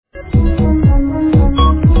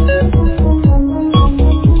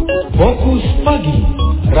Pagi,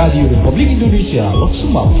 Radio Republik Indonesia Lok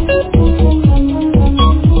Sumawe.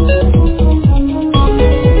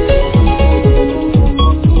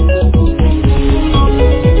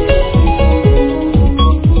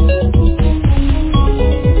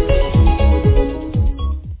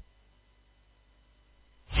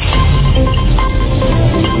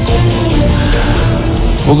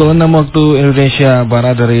 Pukul 6 waktu Indonesia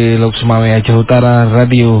Barat dari Lok Sumawe, Aceh Utara,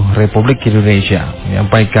 Radio Republik Indonesia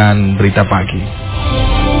menyampaikan berita pagi.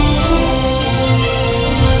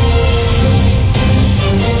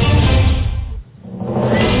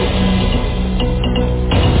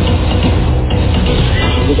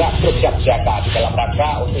 Juga terus siap siaga di dalam rangka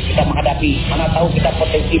untuk kita menghadapi, mana tahu kita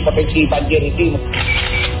potensi banjir itu.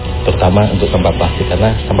 Terutama untuk sampah plastik,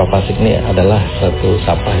 karena sampah plastik ini adalah satu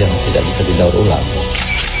sampah yang tidak bisa didaur ulang.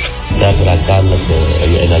 Dan serahkan ke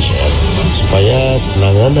UNHCR supaya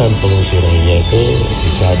penanganan pengungsiannya itu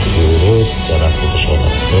bisa diurus secara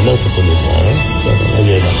profesional. Memang sepenuhnya adalah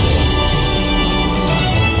UNHCR.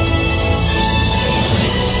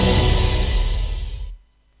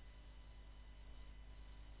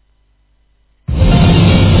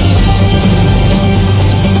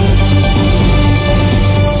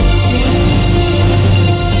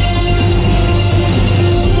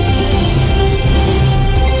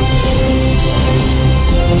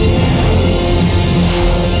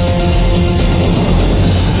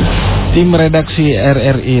 Tim redaksi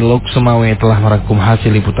RRI Lok Sumawe telah merangkum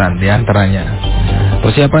hasil liputan, di antaranya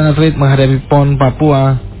persiapan atlet menghadapi PON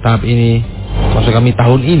Papua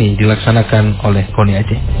tahun ini dilaksanakan oleh KONI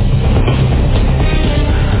Aceh.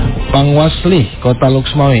 Pangwasli Kota Lok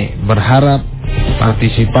Sumawe berharap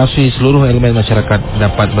partisipasi seluruh elemen masyarakat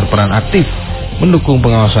dapat berperan aktif mendukung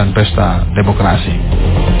pengawasan pesta demokrasi.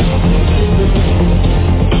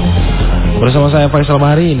 Bersama saya Faisal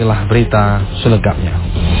Mahari, inilah berita selengkapnya.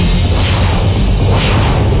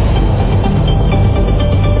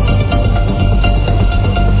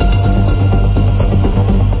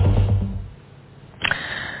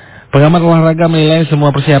 Pengamat olahraga menilai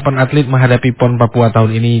semua persiapan atlet menghadapi PON Papua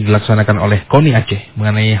tahun ini dilaksanakan oleh KONI Aceh.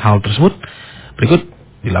 Mengenai hal tersebut, berikut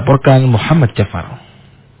dilaporkan Muhammad Jafar.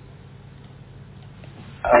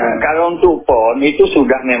 Kalau untuk PON itu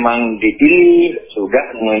sudah memang dipilih, sudah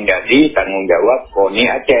menjadi tanggung jawab KONI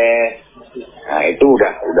Aceh. Nah itu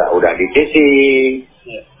udah di TC,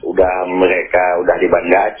 mereka udah di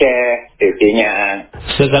Banda Aceh, TC-nya.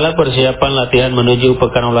 Segala persiapan latihan menuju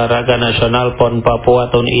Pekan Olahraga Nasional PON Papua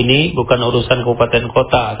tahun ini bukan urusan kabupaten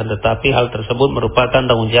kota, akan tetapi hal tersebut merupakan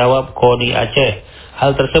tanggung jawab KONI Aceh.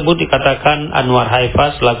 Hal tersebut dikatakan Anwar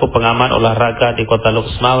Haifaz selaku pengamat olahraga di Kota Lok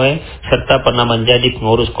Sumawe serta pernah menjadi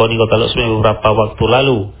pengurus KONI Kota Lok Sumawe beberapa waktu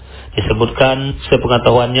lalu. Disebutkan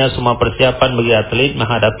sepengetahuannya semua persiapan bagi atlet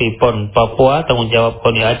menghadapi PON Papua tanggung jawab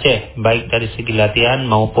KONI Aceh, baik dari segi latihan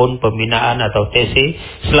maupun pembinaan atau TC.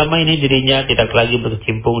 Selama ini dirinya tidak lagi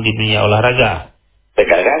berkecimpung di dunia olahraga.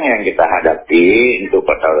 Sekarang yang kita hadapi untuk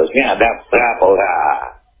Kota Lok Sumawe ada Prapora.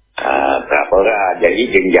 Jadi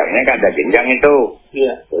jenjangnya kan ada jenjang itu.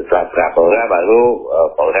 Iya. Setelah Prapora baru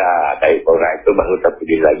Pora. Dari Pora itu baru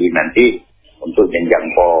terpilih lagi nanti untuk jenjang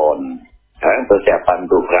PON. Sekarang persiapan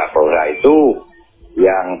untuk Prapora itu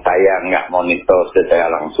yang saya nggak monitor secara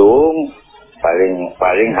langsung,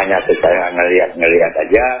 paling hanya secara ngelihat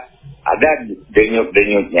aja. Ada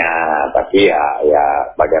denyut-denyutnya, tapi ya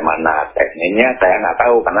bagaimana tekniknya saya nggak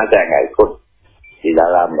tahu karena saya nggak ikut di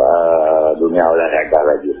dalam dunia olahraga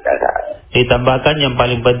lagi sekarang. Ditambahkan yang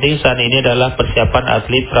paling penting saat ini adalah persiapan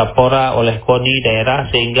atlet Prapora oleh KONI daerah,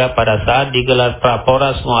 sehingga pada saat digelar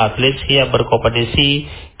Prapora semua atlet siap berkompetisi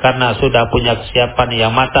karena sudah punya kesiapan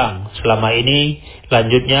yang matang. Selama ini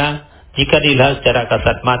lanjutnya jika dilihat secara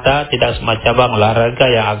kasat mata tidak semua cabang olahraga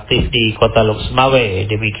yang aktif di Kota Lok Sumawe.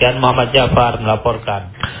 Demikian Muhammad Jafar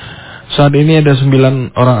melaporkan. Saat ini ada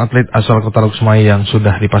 9 orang atlet asal Kota Lok Sumawe yang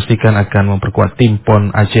sudah dipastikan akan memperkuat tim PON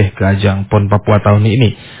Aceh ke ajang PON Papua tahun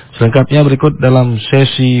ini. Selengkapnya berikut dalam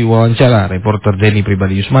sesi wawancara reporter Denny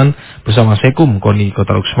Pribadi Yusman bersama Sekum KONI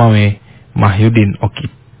Kota Lok Sumawe, Mahyudin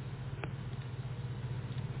Okip.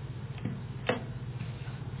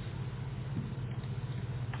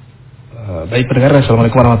 Baik pendengar,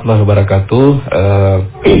 Assalamualaikum warahmatullahi wabarakatuh.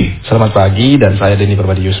 Selamat pagi, dan saya Denny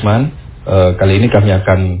Pribadi Yusman. Kali ini kami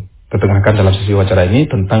akan ketengahkan dalam sesi wawancara ini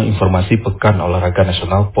tentang informasi Pekan Olahraga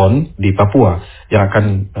Nasional PON di Papua yang akan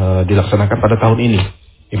dilaksanakan pada tahun ini.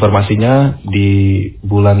 Informasinya di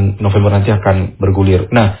bulan November nanti akan bergulir.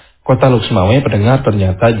 Nah, Kota Lok Sumawe pendengar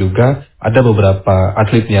ternyata juga ada beberapa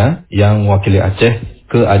atletnya yang mewakili Aceh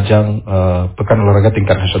ke ajang Pekan Olahraga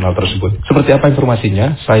Tingkat Nasional tersebut. Seperti apa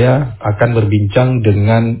informasinya? Saya akan berbincang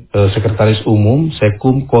dengan Sekretaris Umum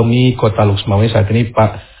Sekum KONI Kota Luxmawe saat ini,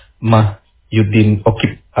 Pak Mahyudin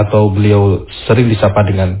Okip, atau beliau sering disapa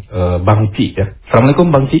dengan Bang Ci ya.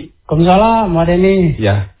 Assalamualaikum Bang Ci. Waalaikumsalam, Mbak Deni.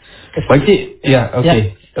 Ya, Bang Ci, ya oke.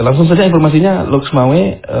 Ya. Langsung saja informasinya,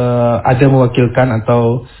 Luxmawe ada mewakilkan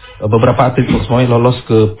atau beberapa atlet Luxmawe lolos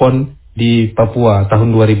ke PON di Papua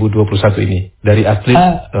tahun 2021 ini. Dari atlet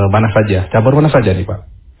mana saja, cabur mana saja nih Pak?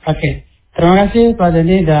 Oke, terima kasih Pak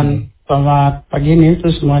Deni dan selamat pagi nih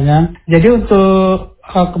untuk semuanya. Jadi untuk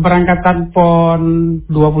keberangkatan PON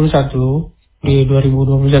 21 di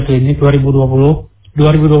 2021 ini,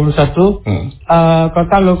 2021,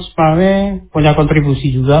 Kota Luxmawe punya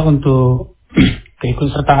kontribusi juga untuk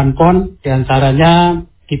keikutsertaan PON. Di antaranya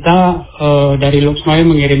kita dari Luxmawe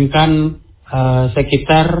mengirimkan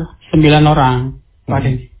sekitar 9 orang, Pak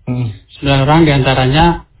Deni. 9 orang,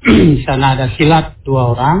 diantaranya di sana ada silat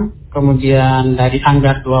 2 orang, kemudian dari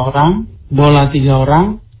anggar 2 orang, bola 3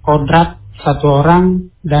 orang, kodrat 1 orang,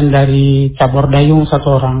 dan dari cabur dayung 1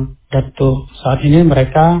 orang. Dan saat ini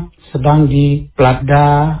mereka sedang di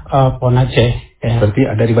Platda PON Aceh. Ya. Berarti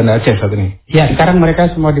ada di Banda Aceh saat ini? Ya, sekarang mereka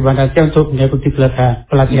semua di Banda Aceh untuk mengikuti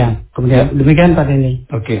pelatihan. Kemudian demikian Pak Deni.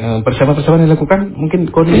 Oke, persiapan-persiapan yang dilakukan, mungkin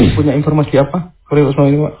KONI punya informasi apa?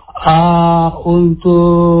 Ini, Pak?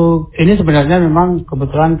 Untuk ini sebenarnya memang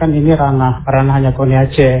kebetulan kan ini ranahnya KONI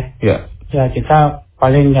Aceh. Ya. Ya, kita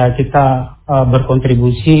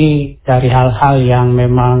berkontribusi dari hal-hal yang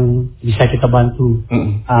memang bisa kita bantu.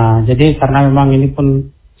 Jadi karena memang ini pun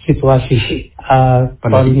situasi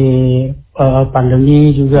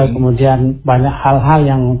pandemi juga, kemudian banyak hal-hal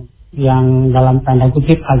yang dalam tanda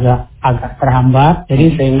kutip agak terhambat.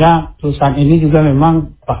 Jadi sehingga perusahaan ini juga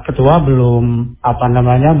memang Pak Ketua belum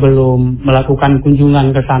melakukan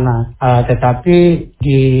kunjungan ke sana. Tetapi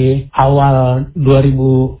di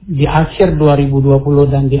akhir 2020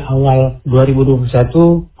 dan di awal 2021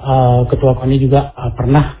 Ketua KONI juga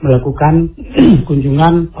pernah melakukan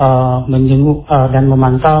kunjungan menjenguk dan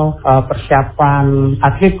memantau persiapan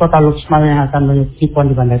atlet Kota Luxmawe yang akan mengikuti PON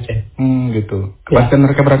di Banda Aceh. Gitu. Kepastian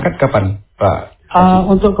mereka berangkat kapan, Pak?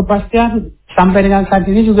 Untuk kepastian sampai dengan saat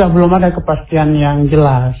ini juga belum ada kepastian yang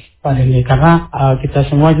jelas, Pak Deni, karena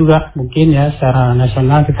kita semua juga mungkin ya secara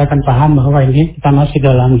nasional kita akan paham bahwa ini kita masih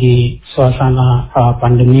dalam di suasana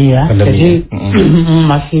pandemi ya. Jadi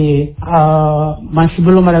masih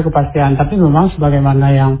belum ada kepastian, tapi memang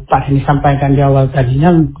sebagaimana yang Pak Deni sampaikan di awal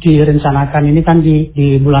tadinya direncanakan ini kan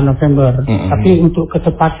di bulan November. Tapi untuk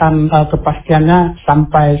ketepatan kepastiannya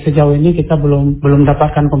sampai sejauh ini kita belum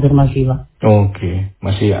dapatkan konfirmasi, Pak. Oke,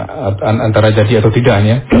 masih antara jadi atau tidak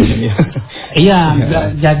ya? Iya,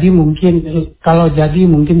 jadi mungkin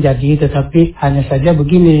jadi, tetapi hanya saja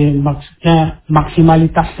begini, maksudnya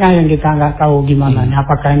maksimalitasnya yang kita nggak tahu gimana,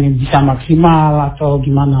 apakah ini bisa maksimal atau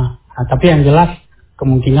gimana. Tapi yang jelas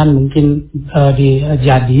kemungkinan mungkin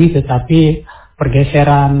jadi, tetapi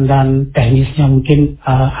pergeseran dan teknisnya mungkin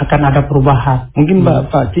akan ada perubahan. Mungkin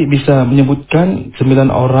Pak Ci bisa menyebutkan 9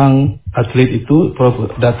 orang atlet itu,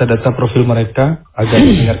 data-data profil mereka agar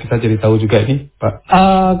dengar kita jadi tahu juga ini, Pak.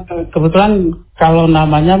 Kebetulan kalau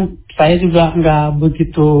namanya saya juga nggak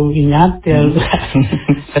begitu ingat ya.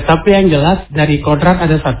 Tetapi yang jelas dari kodrat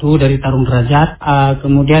ada 1, dari tarung derajat,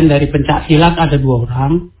 kemudian dari pencak silat ada 2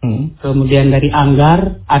 orang, kemudian dari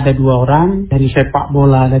anggar ada 2 orang, dari sepak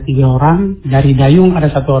bola ada 3 orang, dari dayung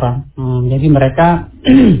ada 1 orang. Jadi mereka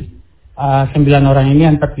 9 orang ini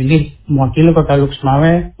yang terpilih mewakili Kota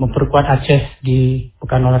Luxmawe memperkuat Aceh di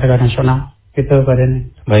Pekan Olahraga Nasional. Gitu Pak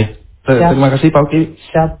Deni. Baik, terima kasih Pak Oki.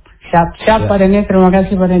 Siap Pak Deni, terima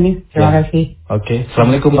kasih Pak Deni. Terima kasih. Oke,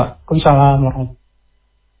 Assalamualaikum Pak. Waalaikumsalam warahmatullahi.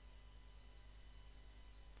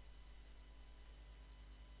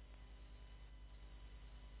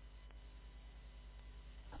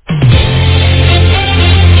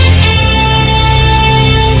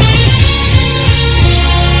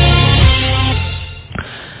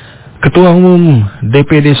 Ketua Umum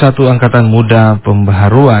DPD 1 Angkatan Muda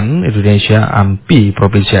Pembaharuan Indonesia AMPI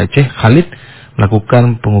Provinsi Aceh, Khalid,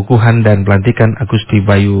 melakukan pengukuhan dan pelantikan Agusti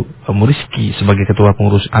Bayu Muriski sebagai Ketua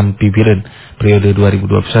Pengurus AMPI Biren periode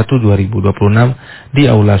 2021-2026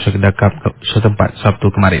 di Aula Sekedakap setempat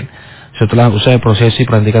Sabtu kemarin. Setelah usai prosesi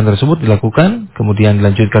pelantikan tersebut dilakukan, kemudian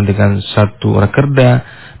dilanjutkan dengan satu rakerda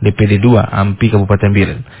DPD 2 AMPI Kabupaten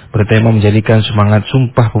Biren bertema menjadikan semangat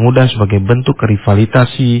Sumpah Pemuda sebagai bentuk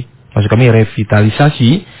revitalisasi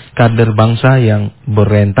kader bangsa yang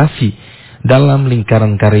berorientasi dalam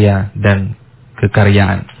lingkaran karya dan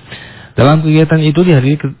kekaryaan. Dalam kegiatan itu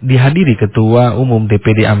dihadiri Ketua Umum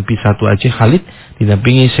DPD AMPI 1 Aceh Khalid,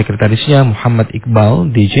 didampingi Sekretarisnya Muhammad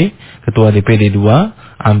Iqbal DJ, Ketua DPD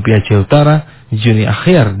 2 AMPI Aceh Utara Juni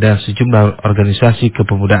Akhir, dan sejumlah organisasi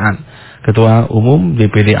kepemudaan. Ketua Umum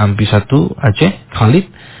DPD AMPI 1 Aceh Khalid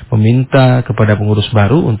meminta kepada pengurus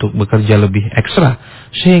baru untuk bekerja lebih ekstra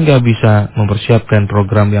sehingga bisa mempersiapkan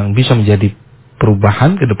program yang bisa menjadi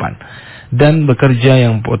perubahan ke depan dan bekerja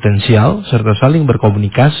yang potensial serta saling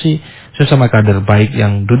berkomunikasi sesama kader baik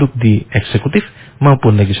yang duduk di eksekutif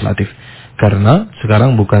maupun legislatif. Karena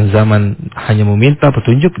sekarang bukan zaman hanya meminta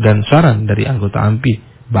petunjuk dan saran dari anggota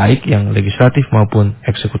AMPI, baik yang legislatif maupun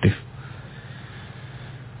eksekutif.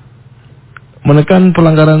 Menekan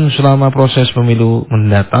pelanggaran selama proses pemilu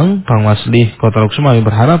mendatang, Panwasli Kota Lok Sumawe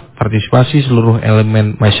berharap partisipasi seluruh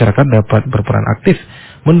elemen masyarakat dapat berperan aktif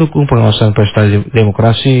mendukung pengawasan pesta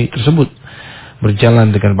demokrasi tersebut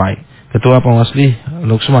berjalan dengan baik. Ketua Panwasli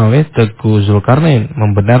Lok Sumawe, Teguh Zulkarnain,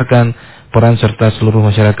 membenarkan peran serta seluruh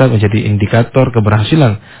masyarakat menjadi indikator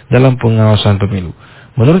keberhasilan dalam pengawasan pemilu.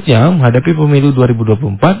 Menurutnya, menghadapi pemilu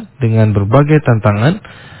 2024 dengan berbagai tantangan,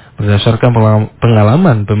 berdasarkan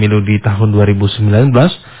pengalaman pemilu di tahun 2019,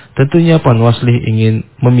 tentunya Panwasli ingin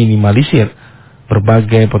meminimalisir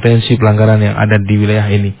berbagai potensi pelanggaran yang ada di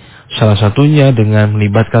wilayah ini. Salah satunya dengan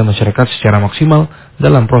melibatkan masyarakat secara maksimal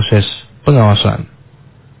dalam proses pengawasan.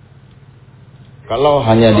 Kalau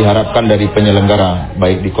hanya diharapkan dari penyelenggara,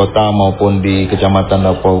 baik di kota maupun di kecamatan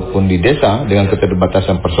maupun di desa, dengan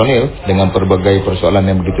keterbatasan personil, dengan berbagai persoalan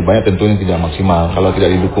yang begitu banyak, tentunya tidak maksimal kalau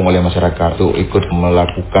tidak didukung oleh masyarakat untuk ikut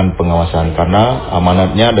melakukan pengawasan. Karena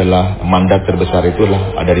amanatnya adalah, mandat terbesar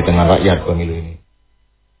itulah ada di tengah rakyat pemilu ini.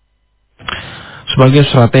 Sebagai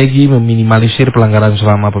strategi meminimalisir pelanggaran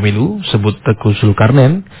selama pemilu, sebut Teguh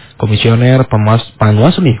Zulkarnain, Komisioner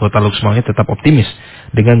Panwasli Kota Lok Sumawe tetap optimis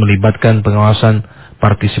dengan melibatkan pengawasan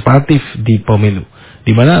partisipatif di pemilu,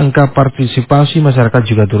 di mana angka partisipasi masyarakat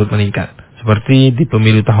juga turut meningkat. Seperti di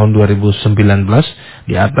pemilu tahun 2019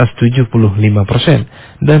 di atas 75%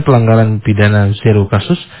 dan pelanggaran pidana 0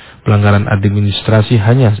 kasus, pelanggaran administrasi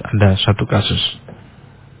hanya ada 1 kasus.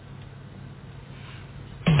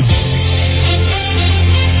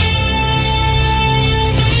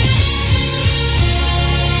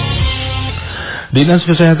 Dinas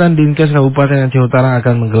Kesehatan Dinkes Kabupaten Aceh Utara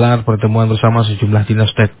akan menggelar pertemuan bersama sejumlah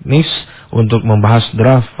dinas teknis untuk membahas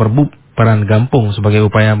draft Perbup peran Gampung sebagai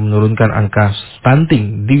upaya menurunkan angka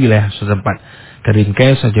stunting di wilayah setempat.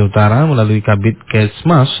 Kadinkes Aceh Utara melalui Kabid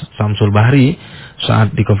Kesmas Samsul Bahri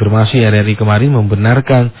saat dikonfirmasi RRI kemarin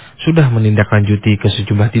membenarkan sudah menindaklanjuti ke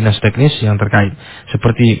sejumlah dinas teknis yang terkait,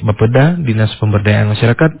 seperti Bapeda, Dinas Pemberdayaan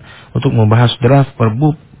Masyarakat, untuk membahas draft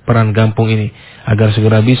Perbup peran Gampung ini agar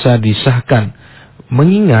segera bisa disahkan.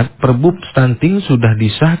 Mengingat Perbup stunting sudah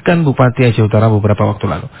disahkan Bupati Aceh Utara beberapa waktu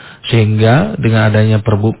lalu. Sehingga dengan adanya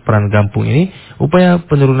Perbup peran Gampung ini, upaya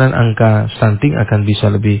penurunan angka stunting akan bisa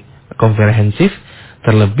lebih komprehensif.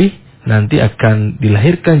 Terlebih nanti akan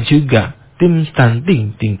dilahirkan juga tim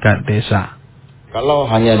stunting tingkat desa. Kalau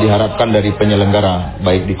hanya diharapkan dari penyelenggara,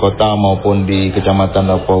 baik di kota maupun di kecamatan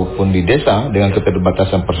maupun di desa, dengan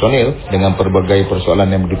keterbatasan personil, dengan berbagai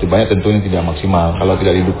persoalan yang begitu banyak, tentunya tidak maksimal kalau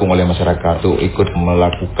tidak didukung oleh masyarakat untuk ikut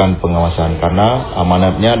melakukan pengawasan. Karena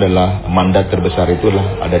amanatnya adalah, mandat terbesar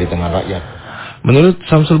itulah ada di tengah rakyat. Menurut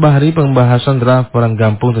Samsul Bahri, pembahasan draft peran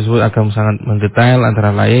Gampung tersebut akan sangat mendetail,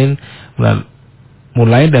 antara lain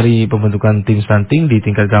mulai dari pembentukan tim stunting di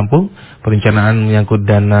tingkat kampung, perencanaan menyangkut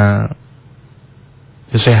dana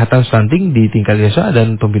kesehatan stunting di tingkat desa,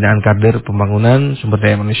 dan pembinaan kader pembangunan sumber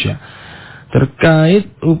daya manusia.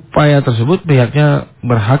 Terkait upaya tersebut, pihaknya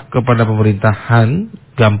berhak kepada pemerintahan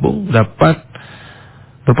Gampung dapat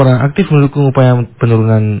berperan aktif mendukung upaya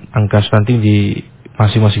penurunan angka stunting di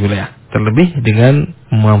masing-masing wilayah, terlebih dengan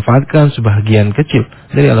memanfaatkan sebagian kecil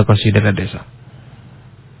dari alokasi dana desa.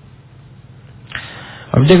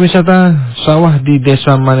 Objek wisata sawah di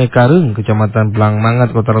Desa Manekarung, Kecamatan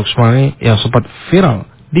Blangmangat, Kota Lok Sumawe yang sempat viral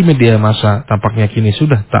di media massa tampaknya kini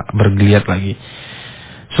sudah tak bergeliat lagi.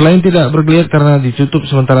 Selain tidak bergeliat karena ditutup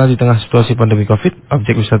sementara di tengah situasi pandemi Covid,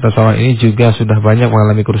 objek wisata sawah ini juga sudah banyak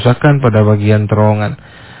mengalami kerusakan pada bagian terowongan.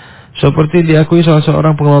 Seperti diakui salah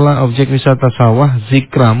seorang pengelola objek wisata sawah,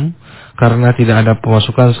 Zikram, karena tidak ada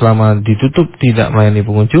pemasukan selama ditutup tidak melayani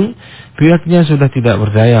pengunjung, pihaknya sudah tidak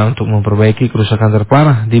berdaya untuk memperbaiki kerusakan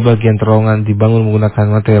terparah di bagian terowongan dibangun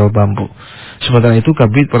menggunakan material bambu. Sementara itu,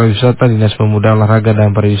 Kabid Pariwisata Dinas Pemuda Olahraga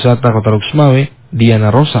dan Pariwisata Kota Lok Sumawe,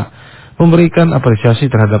 Diana Rosa, memberikan apresiasi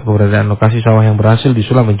terhadap keberadaan lokasi sawah yang berhasil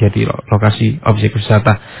disulap menjadi lokasi objek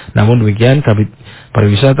wisata. Namun demikian, Kabid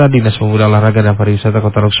Pariwisata Dinas Pemuda Olahraga dan Pariwisata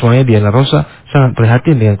Kota Lok-Sumaya Diana Rosa sangat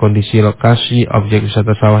prihatin dengan kondisi lokasi objek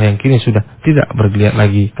wisata sawah yang kini sudah tidak bergeliat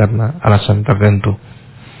lagi karena alasan tertentu.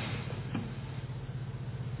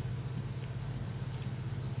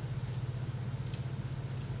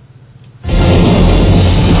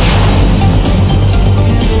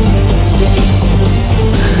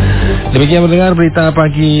 Demikian mendengar berita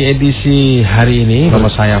pagi edisi hari ini. Nama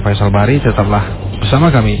saya Faisal Bari, tetaplah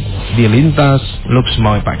bersama kami di Lintas Lok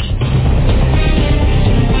Sumawe Pagi.